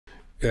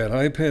At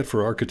iPad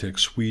for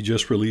Architects, we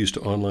just released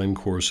online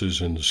courses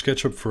in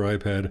Sketchup for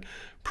iPad,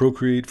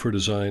 Procreate for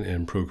design,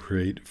 and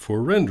Procreate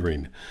for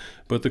rendering.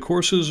 But the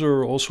courses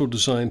are also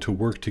designed to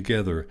work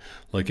together,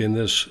 like in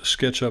this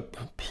Sketchup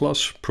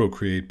plus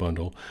Procreate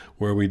bundle,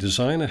 where we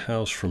design a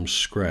house from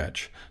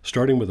scratch,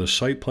 starting with a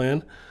site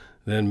plan,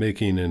 then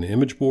making an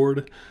image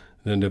board,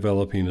 then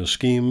developing a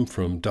scheme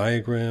from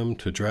diagram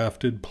to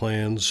drafted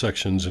plans,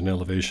 sections, and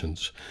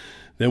elevations.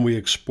 Then we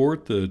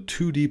export the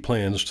 2D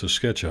plans to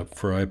Sketchup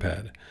for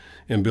iPad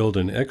and build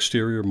an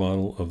exterior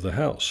model of the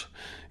house.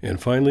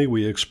 And finally,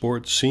 we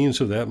export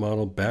scenes of that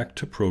model back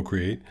to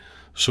Procreate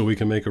so we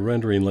can make a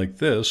rendering like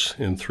this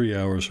in 3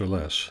 hours or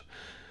less.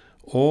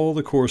 All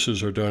the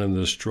courses are done in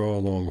this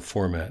draw-along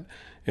format.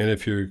 And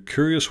if you're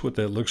curious what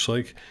that looks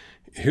like,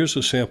 here's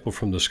a sample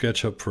from the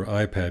Sketchup for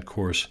iPad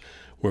course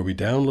where we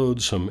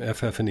download some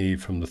FF&E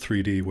from the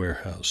 3D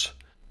warehouse.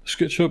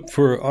 SketchUp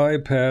for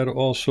iPad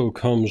also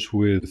comes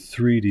with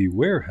 3D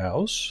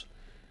Warehouse,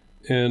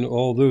 and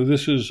although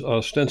this is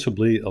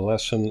ostensibly a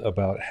lesson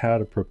about how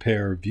to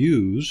prepare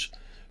views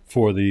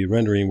for the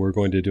rendering we're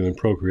going to do in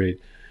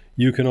Procreate,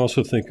 you can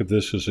also think of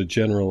this as a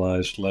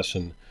generalized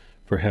lesson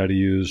for how to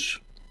use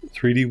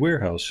 3D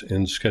Warehouse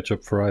in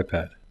SketchUp for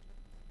iPad.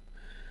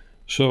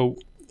 So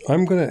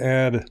I'm going to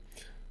add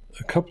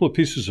a couple of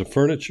pieces of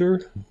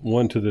furniture,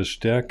 one to this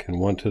deck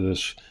and one to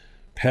this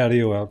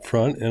patio out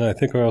front, and I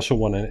think I also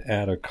want to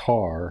add a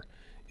car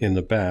in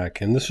the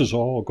back, and this is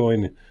all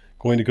going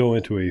to go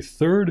into a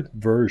third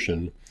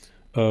version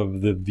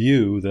of the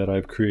view that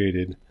I've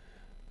created.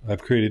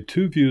 I've created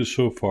 2 views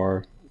so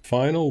far: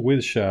 final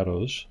with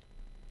shadows,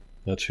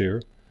 that's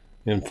here,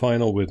 and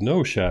final with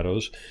no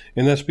shadows,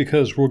 and that's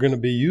because we're going to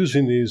be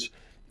using these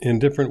in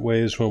different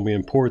ways when we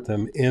import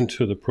them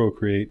into the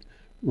Procreate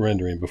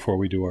rendering before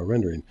we do our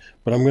rendering.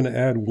 But I'm going to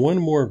add one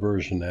more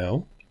version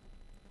now.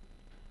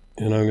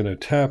 And I'm going to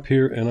tap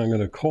here and I'm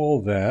going to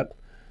call that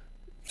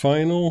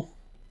final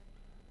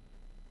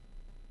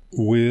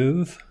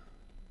with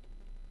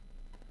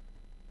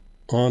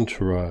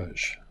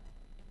entourage.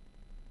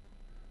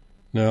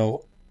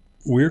 Now,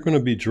 we're going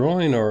to be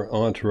drawing our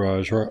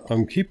entourage, or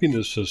I'm keeping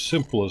this as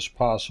simple as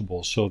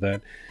possible so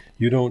that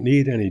you don't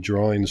need any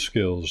drawing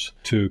skills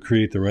to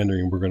create the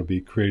rendering we're going to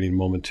be creating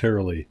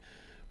momentarily.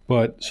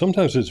 But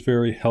sometimes it's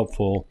very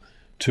helpful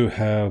to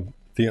have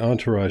the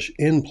entourage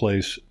in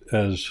place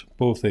as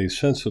both a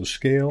sense of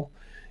scale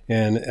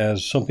and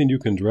as something you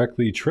can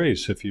directly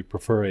trace if you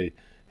prefer a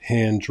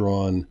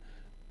hand-drawn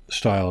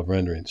style of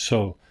rendering.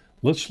 So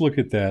let's look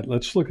at that.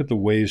 Let's look at the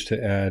ways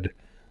to add,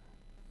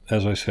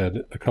 as I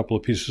said, a couple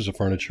of pieces of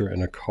furniture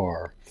and a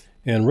car.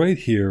 And right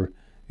here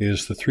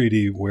is the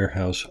 3D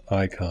warehouse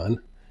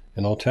icon,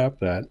 and I'll tap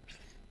that.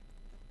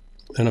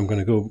 And I'm going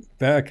to go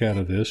back out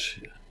of this.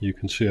 You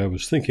can see I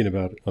was thinking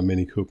about a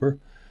Mini Cooper,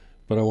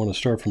 but I want to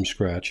start from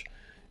scratch.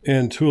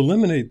 And to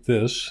eliminate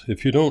this,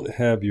 if you don't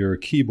have your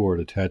keyboard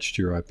attached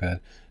to your iPad,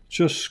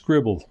 just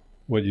scribble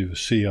what you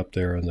see up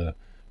there in the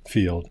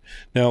field.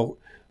 Now,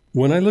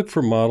 when I look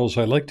for models,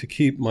 I like to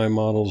keep my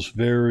models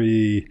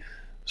very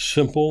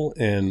simple,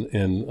 and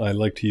I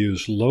like to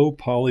use low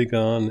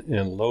polygon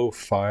and low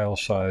file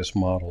size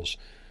models.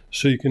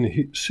 So you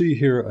can see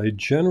here, I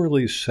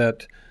generally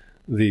set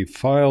the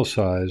file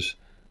size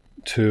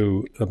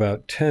to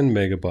about 10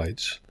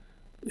 megabytes.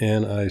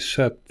 And I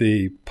set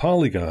the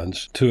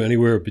polygons to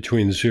anywhere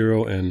between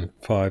 0 and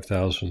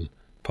 5,000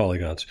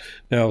 polygons.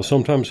 Now,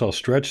 sometimes I'll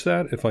stretch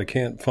that if I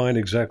can't find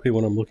exactly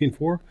what I'm looking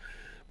for,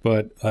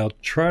 but I'll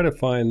try to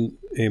find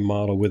a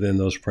model within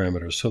those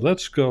parameters. So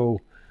let's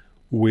go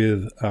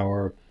with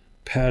our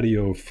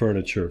patio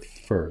furniture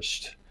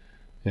first.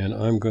 And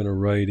I'm going to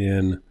write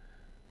in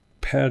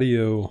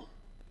patio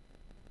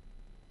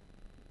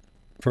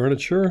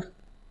furniture.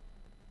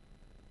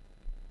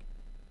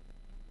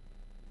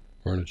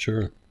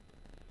 Furniture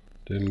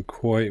didn't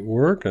quite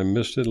work. I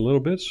missed it a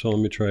little bit, so let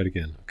me try it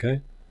again,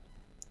 okay?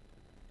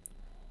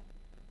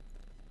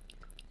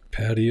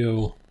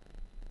 Patio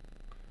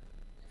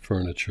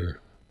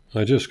furniture.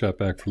 I just got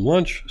back from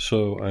lunch,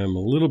 so I'm a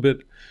little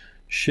bit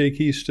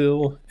shaky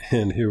still,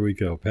 and here we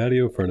go,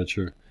 patio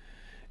furniture.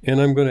 And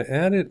I'm going to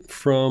add it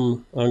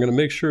from, I'm going to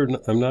make sure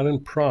I'm not in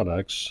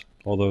products,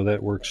 although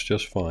that works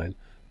just fine,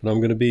 but I'm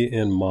going to be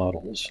in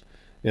models,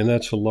 and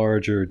that's a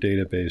larger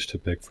database to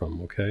pick from,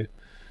 okay?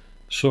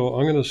 So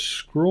I'm going to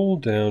scroll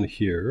down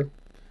here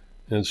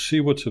and see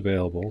what's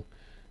available.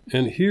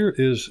 And here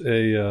is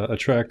a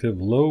attractive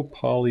low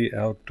poly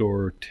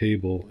outdoor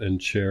table and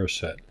chair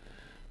set.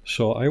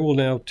 So I will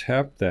now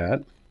tap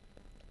that.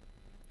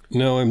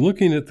 Now I'm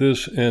looking at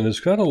this and it's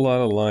got a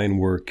lot of line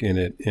work in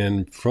it.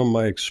 And from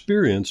my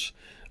experience,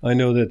 I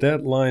know that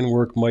that line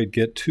work might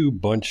get too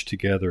bunched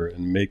together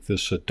and make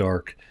this a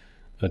dark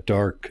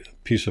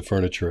piece of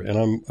furniture.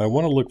 And I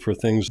want to look for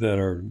things that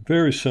are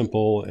very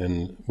simple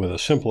and with a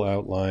simple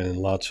outline and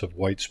lots of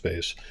white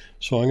space.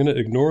 So I'm going to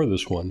ignore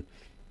this one.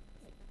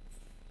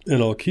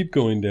 And I'll keep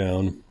going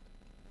down.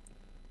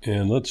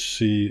 And let's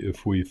see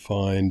if we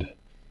find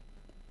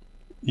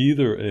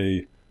either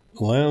a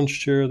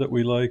lounge chair that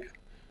we like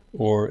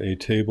or a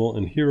table,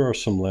 and here are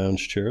some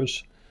lounge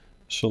chairs.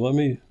 So let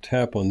me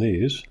tap on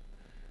these,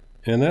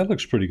 and that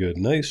looks pretty good,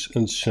 nice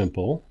and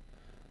simple.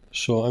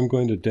 So I'm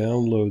going to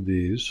download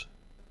these,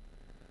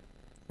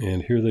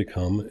 and here they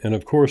come. And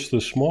of course,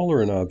 the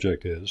smaller an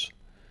object is,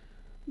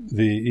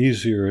 the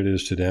easier it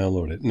is to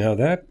download it. Now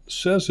that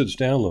says it's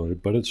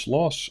downloaded, but it's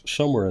lost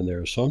somewhere in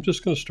there. So I'm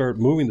just going to start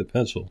moving the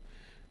pencil,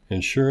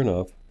 and sure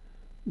enough,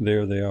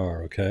 there they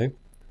are, okay?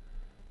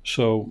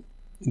 So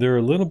they're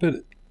a little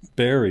bit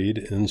buried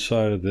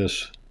inside of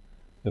this.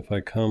 If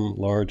I come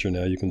larger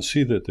now, you can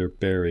see that they're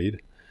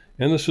buried.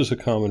 And this is a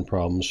common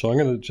problem. So I'm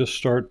going to just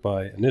start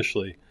by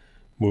initially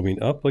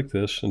moving up like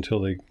this until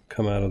they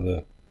come out of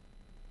the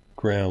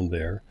ground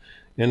there.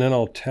 And then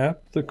I'll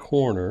tap the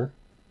corner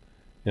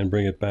and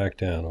bring it back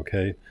down,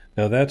 okay?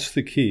 Now that's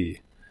the key.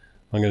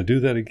 I'm going to do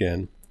that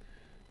again.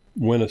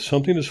 When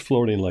something is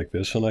floating like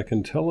this, and I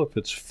can tell if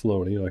it's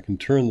floating, I can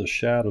turn the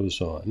shadows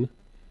on,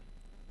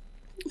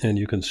 and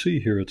you can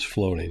see here it's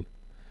floating.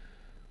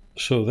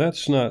 So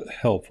that's not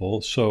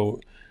helpful.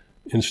 So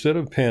instead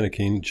of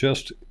panicking,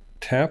 just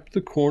tap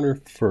the corner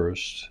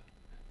first,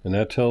 and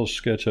that tells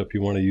SketchUp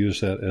you want to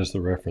use that as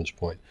the reference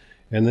point.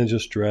 And then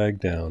just drag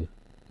down,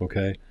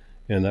 okay?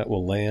 And that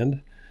will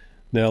land.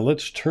 Now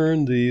let's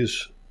turn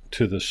these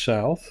to the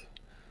south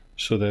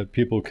so that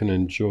people can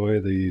enjoy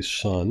the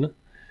sun.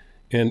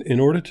 And in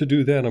order to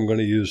do that, I'm going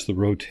to use the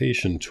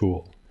rotation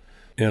tool.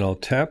 And I'll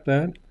tap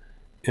that,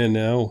 and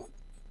now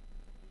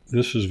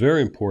this is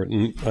very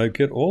important. I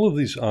get all of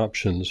these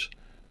options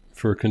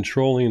for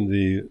controlling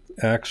the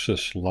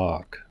axis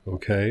lock,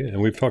 okay?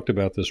 And we've talked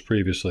about this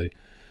previously.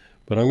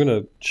 But I'm going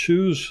to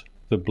choose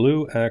the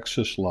blue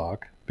axis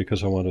lock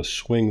because I want to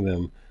swing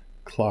them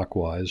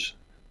clockwise,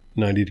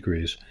 90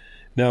 degrees.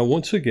 Now,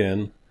 once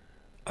again,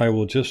 I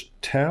will just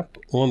tap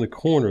on the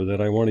corner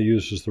that I want to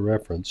use as the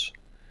reference.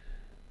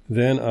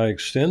 Then I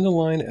extend the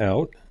line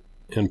out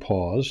and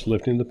pause,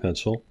 lifting the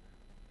pencil,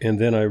 and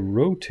then I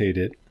rotate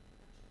it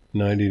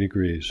 90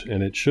 degrees,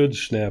 and it should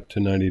snap to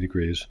 90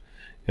 degrees.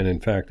 And in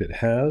fact, it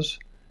has.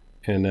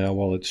 And now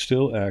while it's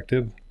still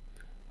active,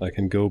 I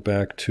can go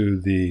back to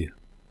the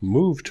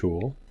Move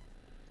tool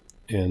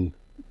and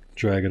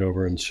drag it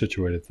over and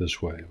situate it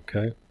this way,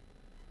 okay?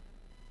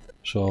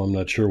 So I'm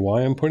not sure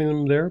why I'm putting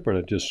them there, but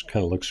it just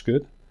kind of looks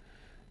good.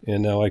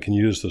 And now I can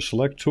use the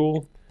Select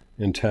tool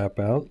and tap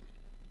out.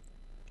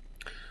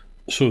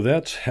 So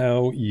that's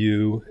how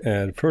you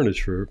add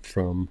furniture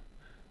from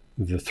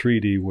the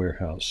 3D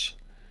warehouse.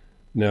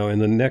 Now in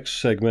the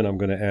next segment, I'm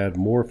going to add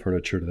more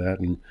furniture to that,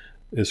 and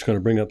it's going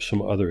to bring up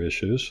some other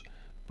issues,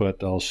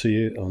 but I'll see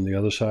you on the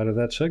other side of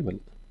that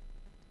segment.